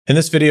In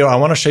this video, I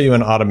want to show you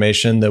an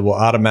automation that will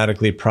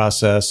automatically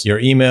process your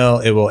email.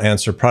 It will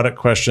answer product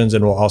questions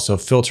and will also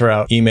filter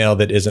out email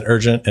that isn't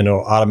urgent, and it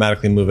will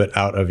automatically move it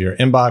out of your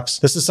inbox.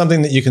 This is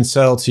something that you can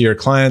sell to your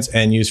clients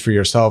and use for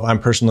yourself. I'm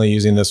personally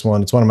using this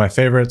one. It's one of my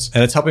favorites,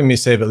 and it's helping me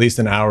save at least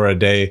an hour a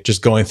day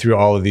just going through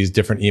all of these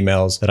different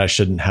emails that I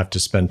shouldn't have to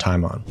spend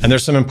time on. And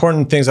there's some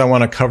important things I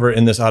want to cover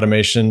in this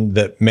automation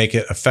that make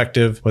it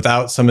effective.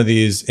 Without some of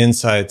these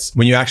insights,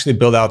 when you actually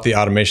build out the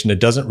automation, it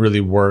doesn't really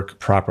work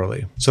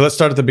properly. So let's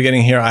start at the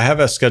beginning here. I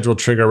have a scheduled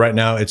trigger right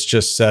now. It's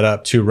just set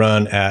up to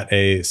run at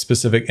a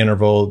specific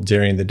interval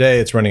during the day.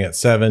 It's running at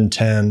 7,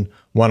 10,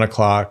 1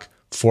 o'clock,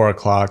 4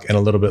 o'clock, and a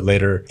little bit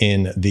later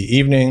in the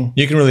evening.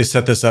 You can really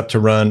set this up to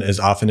run as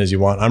often as you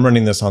want. I'm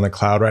running this on the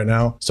cloud right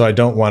now, so I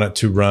don't want it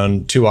to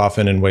run too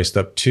often and waste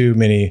up too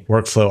many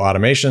workflow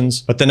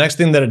automations. But the next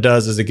thing that it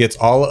does is it gets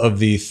all of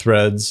the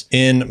threads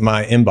in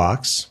my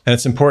inbox. And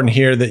it's important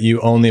here that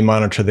you only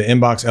monitor the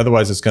inbox,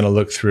 otherwise it's going to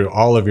look through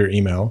all of your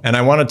email. And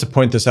I wanted to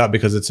point this out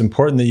because it's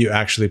important that you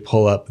actually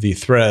pull up the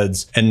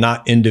threads and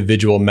not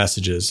individual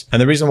messages. And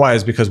the reason why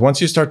is because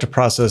once you start to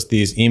process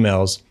these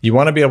emails, you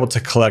want to be able to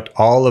collect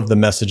all of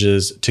the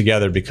messages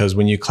together, because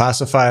when you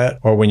classify it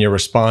or when you're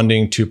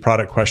responding to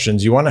product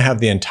questions, you want to have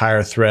the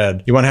entire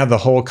thread. You want to have the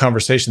whole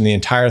conversation, the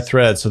entire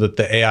thread, so that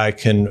the AI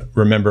can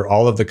remember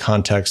all of the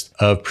context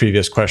of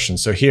previous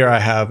questions. So here I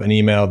have an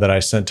email that I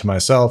sent to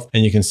myself,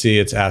 and you can see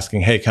it's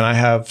asking, hey, can I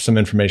have some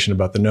information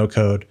about the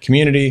no-code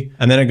community?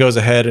 And then it goes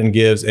ahead and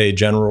gives a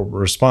general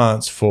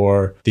response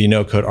for the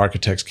no-code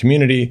architects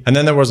community. And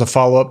then there was a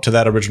follow-up to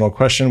that original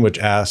question, which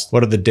asked,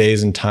 what are the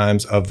days and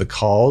times of the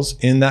calls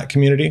in that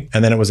community?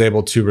 And then it was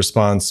able to respond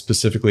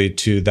specifically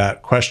to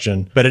that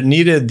question, but it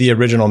needed the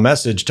original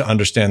message to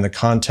understand the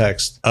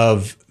context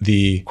of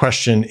the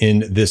question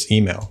in this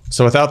email.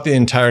 So without the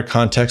entire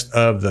context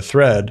of the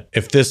thread,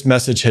 if this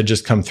message had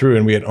just come through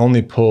and we had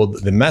only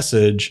pulled the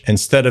message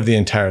instead of the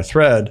entire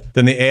thread,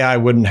 then the AI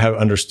wouldn't have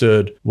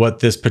understood what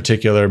this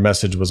particular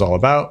message was all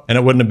about, and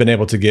it wouldn't have been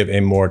able to give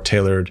a more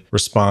tailored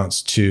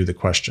response to the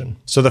question.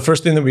 So the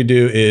first thing that we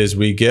do is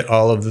we get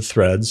all of the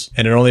threads,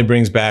 and it only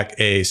brings back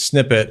a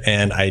snippet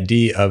and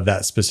ID of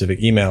that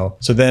specific email.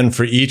 So then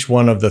for each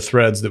one of the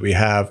threads that we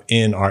have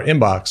in our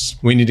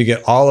inbox, we need to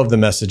get all of the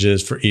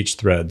messages for each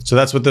thread. So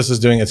that's what this is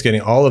doing. It's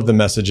getting all of the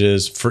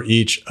messages for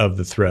each of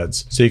the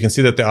threads. So you can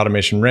see that the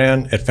automation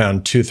ran, it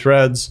found 2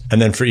 threads,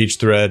 and then for each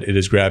thread, it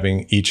is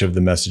grabbing each of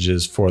the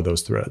messages for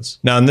those threads.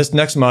 Now in this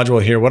next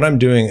module here, what I'm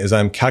doing is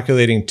I'm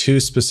calculating 2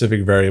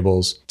 specific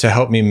variables to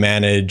help me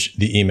manage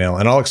the email.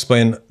 And I'll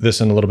explain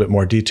this in a little bit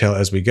more detail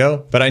as we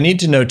go, but I need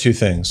to know 2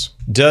 things.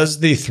 Does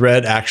the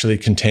thread actually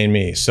contain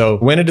me? So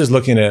when it is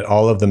looking at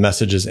all of the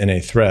messages in a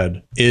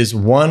thread, is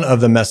one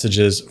of the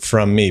messages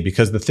from me?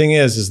 Because the thing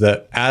is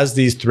that as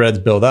these threads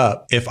build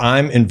up, if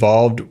I'm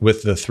involved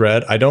with the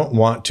thread, I don't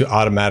want to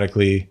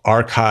automatically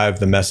archive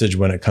the message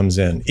when it comes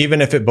in,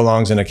 even if it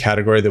belongs in a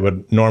category that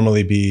would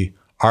normally be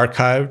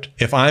archived.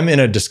 If I'm in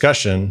a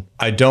discussion,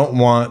 I don't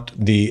want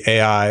the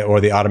AI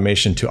or the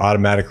automation to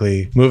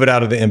automatically move it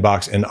out of the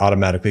inbox and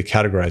automatically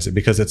categorize it,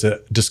 because it's a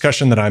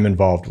discussion that I'm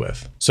involved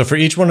with. So for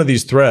each one of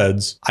these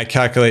threads, I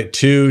calculate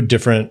 2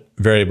 different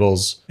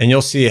variables, and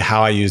you'll see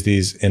how I use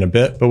these in a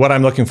bit. But what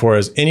I'm looking for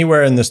is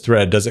anywhere in this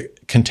thread, does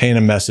it contain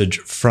a message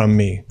from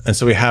me? And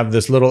so we have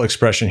this little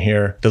expression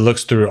here that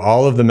looks through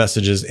all of the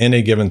messages in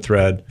a given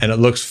thread, and it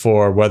looks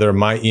for whether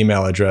my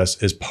email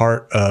address is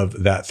part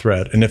of that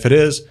thread. And if it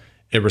is,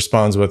 it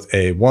responds with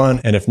a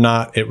 1, and if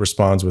not, it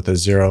responds with a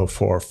 0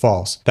 for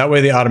false. That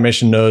way the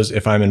automation knows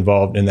if I'm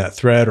involved in that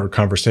thread or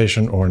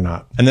conversation or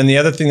not. And then the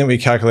other thing that we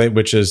calculate,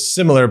 which is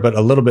similar but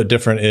a little bit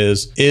different,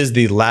 is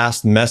the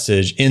last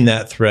message in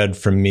that thread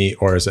from me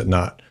or is it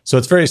not? So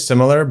it's very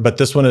similar, but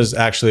this one is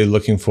actually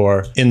looking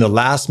for, in the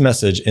last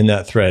message in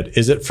that thread,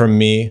 is it from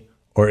me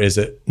or is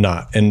it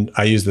not? And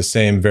I use the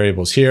same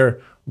variables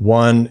here.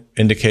 1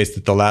 indicates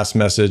that the last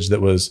message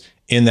that was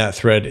in that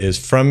thread is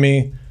from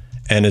me,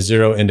 and a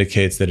 0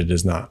 indicates that it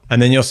is not.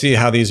 And then you'll see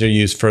how these are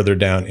used further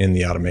down in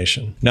the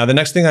automation. Now, the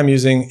next thing I'm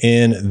using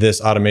in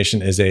this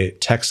automation is a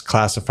text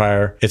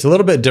classifier. It's a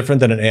little bit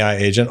different than an AI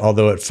agent,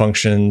 although it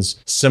functions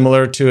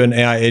similar to an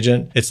AI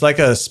agent. It's like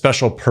a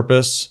special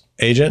purpose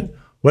agent.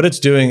 What it's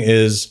doing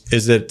is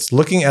it's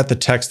looking at the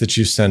text that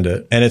you send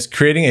it, and it's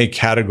creating a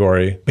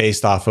category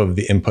based off of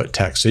the input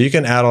text. So you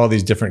can add all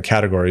these different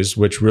categories,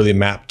 which really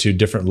map to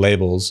different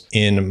labels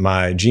in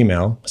my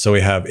Gmail. So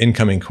we have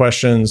incoming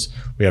questions,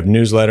 we have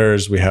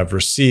newsletters, we have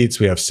receipts,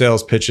 we have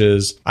sales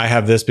pitches. I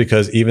have this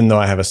because even though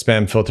I have a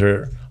spam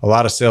filter, a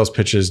lot of sales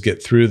pitches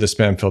get through the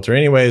spam filter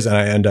anyways, and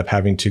I end up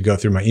having to go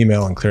through my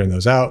email and clearing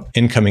those out.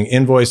 Incoming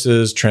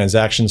invoices,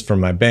 transactions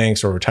from my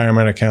banks or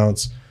retirement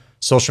accounts,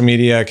 social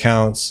media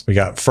accounts, we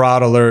got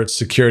fraud alerts,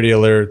 security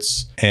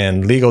alerts,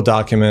 and legal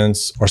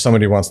documents, or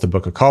somebody wants to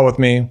book a call with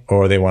me,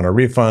 or they want a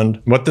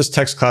refund. What this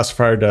text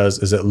classifier does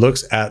is it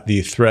looks at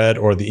the thread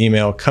or the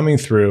email coming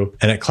through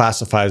and it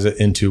classifies it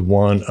into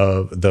one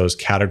of those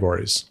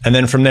categories. And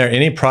then from there,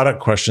 any product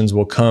questions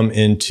will come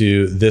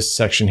into this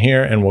section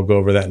here, and we'll go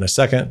over that in a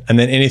second. And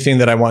then anything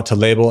that I want to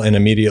label and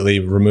immediately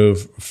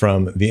remove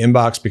from the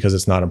inbox because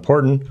it's not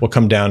important will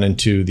come down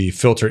into the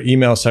filter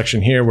email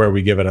section here where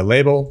we give it a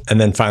label. And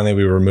then finally,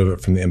 we remove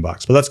it from the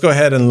inbox. But let's go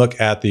ahead and look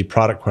at the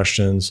product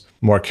questions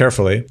more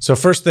carefully. So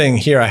first thing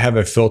here, I have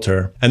a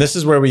filter, and this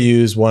is where we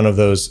use one of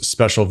those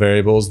special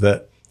variables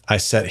that I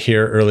set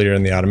here earlier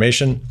in the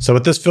automation. So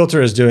what this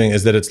filter is doing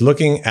is that it's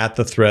looking at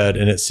the thread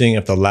and it's seeing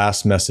if the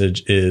last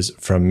message is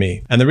from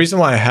me. And the reason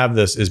why I have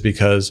this is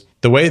because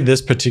the way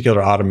this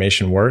particular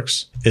automation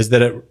works is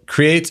that it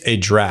creates a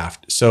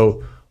draft.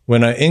 So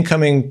when an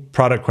incoming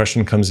product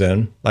question comes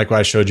in, like what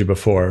I showed you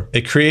before,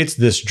 it creates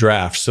this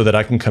draft so that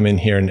I can come in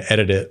here and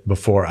edit it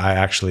before I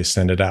actually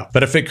send it out.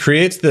 But if it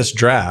creates this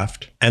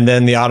draft and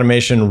then the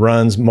automation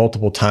runs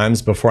multiple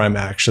times before I'm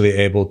actually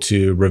able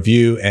to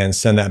review and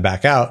send that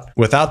back out,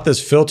 without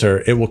this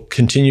filter, it will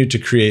continue to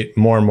create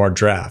more and more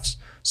drafts.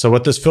 So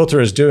what this filter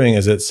is doing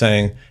is it's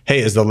saying, hey,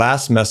 is the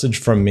last message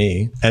from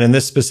me? And in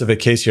this specific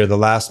case here, the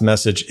last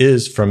message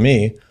is from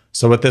me.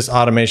 So what this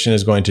automation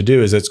is going to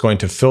do is it's going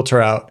to filter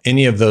out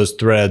any of those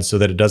threads so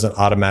that it doesn't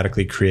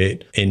automatically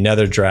create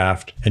another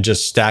draft and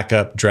just stack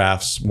up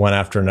drafts one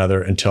after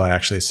another until I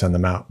actually send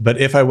them out. But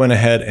if I went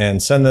ahead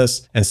and send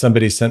this and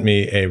somebody sent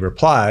me a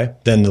reply,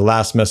 then the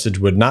last message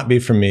would not be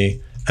from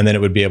me, and then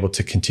it would be able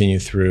to continue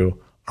through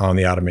on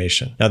the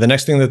automation. Now, the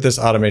next thing that this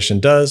automation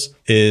does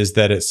is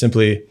that it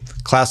simply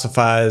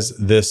classifies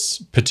this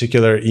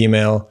particular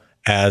email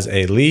as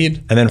a lead.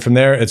 And then from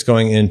there, it's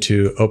going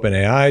into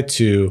OpenAI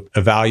to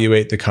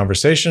evaluate the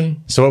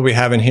conversation. So what we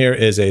have in here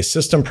is a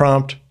system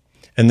prompt.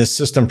 And this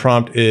system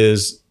prompt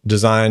is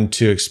designed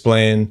to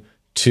explain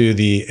to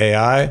the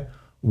AI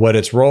what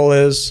its role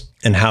is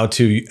and how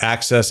to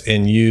access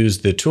and use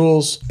the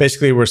tools.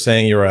 Basically, we're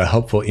saying you're a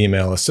helpful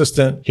email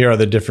assistant. Here are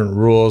the different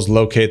rules,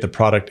 locate the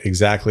product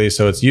exactly.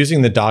 So it's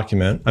using the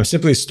document. I'm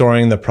simply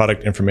storing the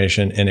product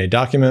information in a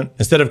document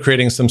instead of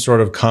creating some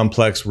sort of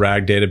complex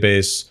RAG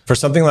database. For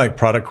something like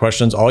product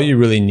questions, all you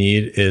really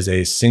need is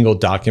a single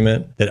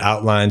document that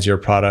outlines your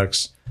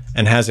products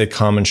and has a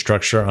common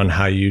structure on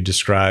how you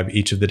describe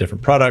each of the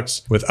different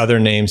products with other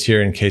names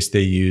here in case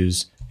they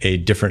use a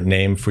different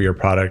name for your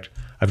product.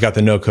 I've got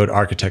the no-code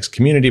architects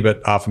community,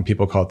 but often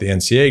people call it the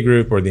NCA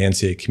group or the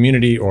NCA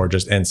community or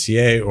just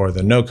NCA or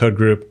the no-code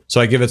group.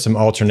 So I give it some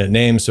alternate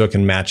names so it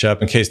can match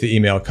up in case the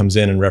email comes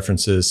in and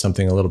references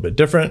something a little bit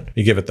different.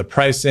 You give it the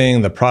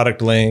pricing, the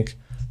product link,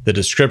 the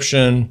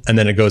description, and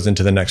then it goes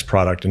into the next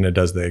product and it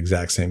does the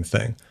exact same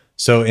thing.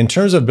 So in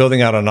terms of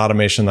building out an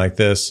automation like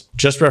this,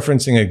 just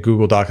referencing a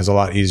Google Doc is a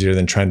lot easier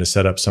than trying to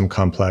set up some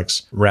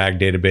complex RAG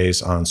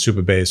database on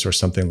Supabase or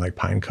something like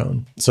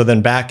Pinecone. So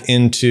then back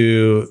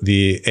into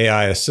the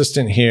AI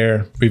assistant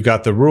here, we've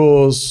got the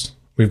rules,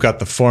 we've got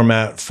the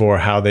format for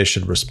how they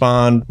should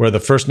respond, where the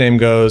first name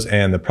goes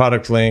and the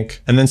product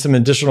link, and then some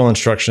additional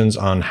instructions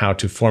on how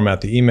to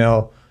format the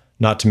email,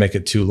 not to make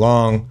it too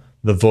long,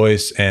 the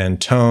voice and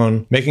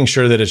tone, making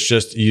sure that it's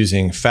just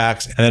using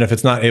facts. And then if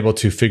it's not able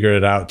to figure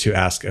it out, to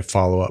ask a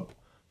follow-up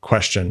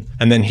question.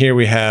 And then here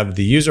we have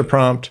the user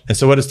prompt. And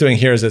so what it's doing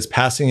here is it's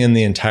passing in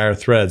the entire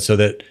thread so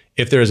that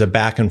if there is a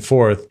back and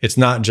forth, it's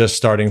not just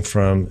starting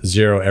from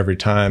 0 every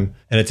time,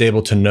 and it's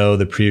able to know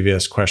the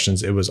previous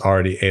questions it was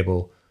already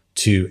able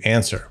to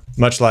answer.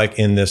 Much like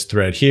in this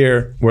thread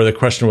here, where the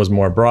question was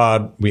more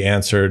broad, we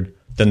answered,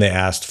 then they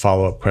asked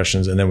follow-up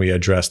questions, and then we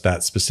addressed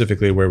that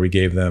specifically where we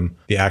gave them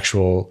the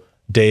actual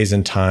days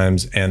and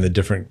times and the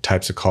different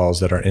types of calls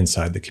that are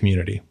inside the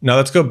community. Now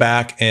let's go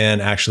back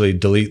and actually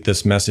delete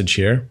this message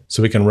here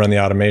so we can run the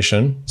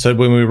automation. So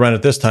when we run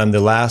it this time, the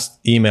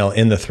last email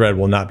in the thread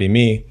will not be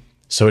me.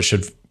 So it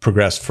should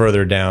progress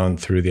further down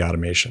through the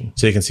automation.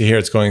 So you can see here,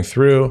 it's going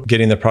through,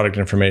 getting the product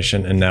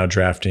information and now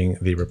drafting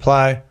the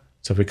reply.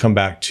 So if we come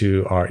back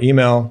to our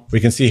email, we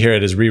can see here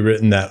it has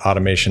rewritten that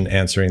automation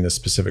answering the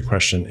specific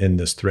question in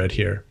this thread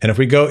here. And if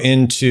we go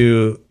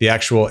into the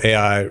actual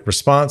AI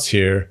response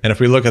here, and if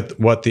we look at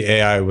what the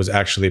AI was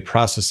actually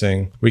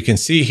processing, we can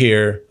see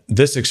here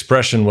this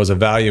expression was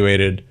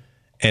evaluated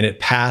and it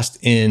passed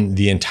in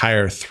the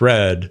entire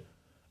thread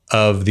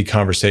of the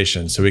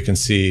conversation. So we can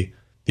see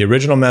the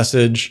original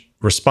message,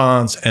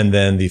 response, and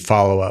then the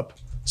follow-up,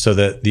 so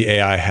that the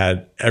AI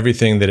had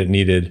everything that it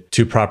needed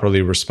to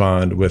properly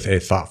respond with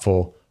a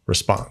thoughtful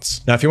response.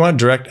 Now, if you want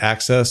direct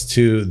access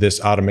to this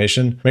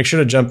automation, make sure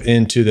to jump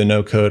into the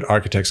no-code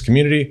architects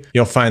community.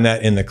 You'll find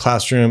that in the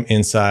classroom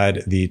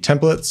inside the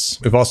templates.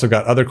 We've also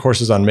got other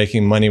courses on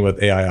making money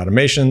with AI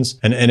automations,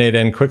 an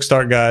N8N quick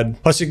start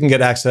guide. Plus you can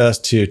get access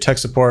to tech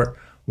support,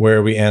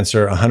 where we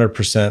answer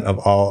 100% of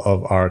all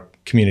of our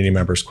community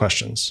members'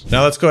 questions.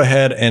 Now let's go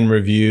ahead and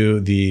review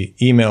the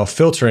email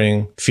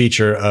filtering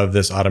feature of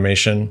this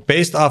automation.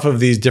 Based off of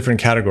these different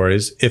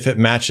categories, if it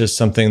matches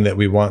something that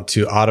we want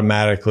to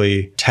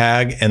automatically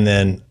tag and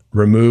then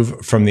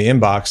remove from the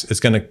inbox, it's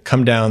going to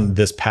come down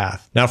this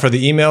path. Now for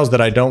the emails that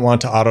I don't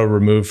want to auto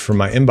remove from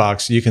my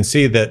inbox, you can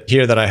see that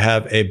here that I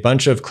have a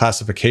bunch of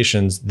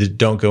classifications that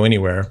don't go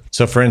anywhere.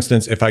 So for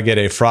instance, if I get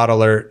a fraud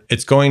alert,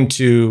 it's going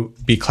to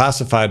be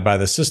classified by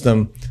the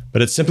system,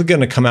 but it's simply going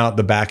to come out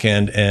the back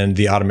end and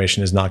the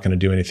automation is not going to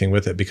do anything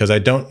with it because I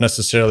don't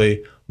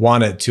necessarily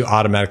want it to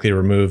automatically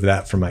remove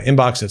that from my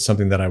inbox. It's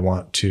something that I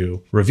want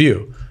to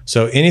review.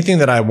 So anything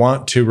that I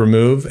want to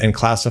remove and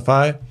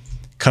classify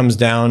comes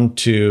down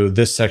to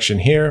this section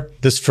here.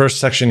 This first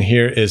section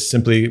here is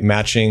simply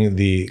matching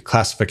the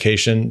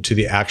classification to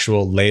the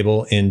actual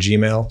label in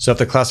Gmail. So if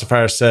the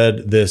classifier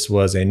said this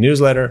was a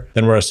newsletter,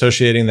 then we're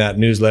associating that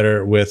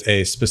newsletter with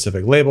a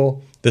specific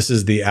label. This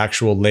is the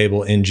actual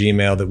label in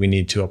Gmail that we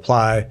need to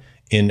apply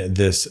in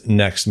this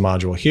next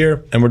module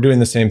here. And we're doing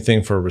the same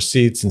thing for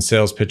receipts and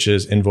sales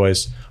pitches,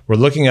 invoice. We're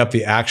looking up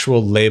the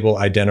actual label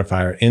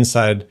identifier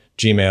inside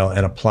Gmail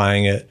and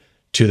applying it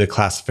to the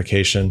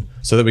classification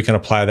so that we can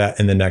apply that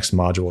in the next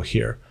module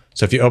here.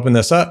 So if you open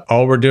this up,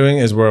 all we're doing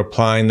is we're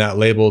applying that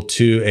label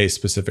to a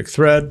specific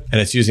thread,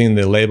 and it's using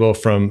the label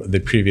from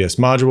the previous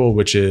module,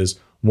 which is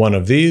one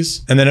of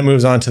these. And then it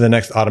moves on to the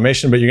next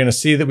automation, but you're going to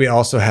see that we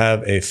also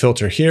have a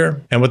filter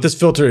here. And what this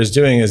filter is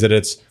doing is that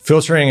it's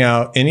filtering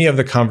out any of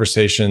the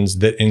conversations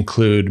that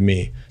include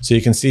me. So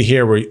you can see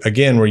here,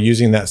 we're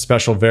using that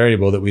special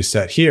variable that we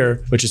set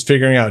here, which is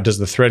figuring out, does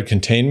the thread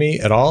contain me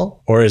at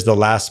all? Or is the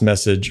last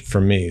message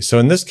from me? So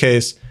in this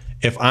case,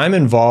 if I'm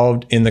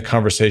involved in the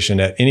conversation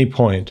at any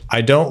point,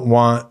 I don't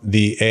want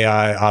the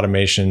AI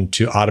automation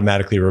to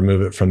automatically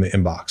remove it from the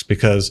inbox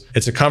because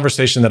it's a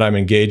conversation that I'm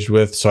engaged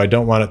with. So I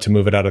don't want it to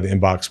move it out of the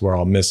inbox where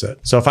I'll miss it.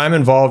 So if I'm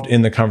involved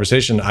in the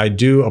conversation, I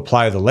do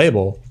apply the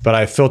label, but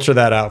I filter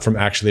that out from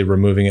actually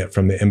removing it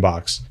from the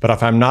inbox. But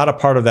if I'm not a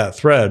part of that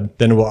thread,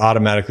 then it will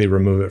automatically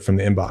remove it from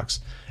the inbox.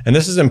 And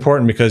this is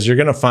important because you're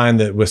going to find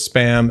that with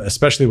spam,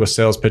 especially with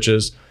sales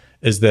pitches,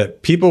 is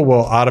that people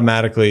will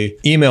automatically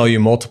email you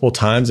multiple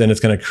times and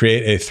it's going to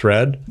create a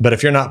thread. But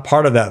if you're not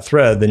part of that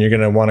thread, then you're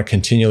going to want to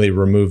continually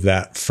remove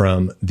that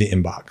from the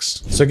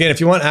inbox. So again,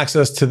 if you want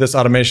access to this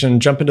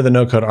automation, jump into the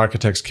No Code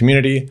Architects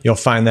community. You'll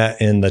find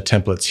that in the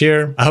templates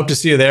here. I hope to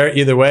see you there.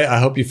 Either way, I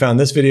hope you found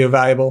this video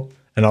valuable,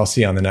 and I'll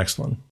see you on the next one.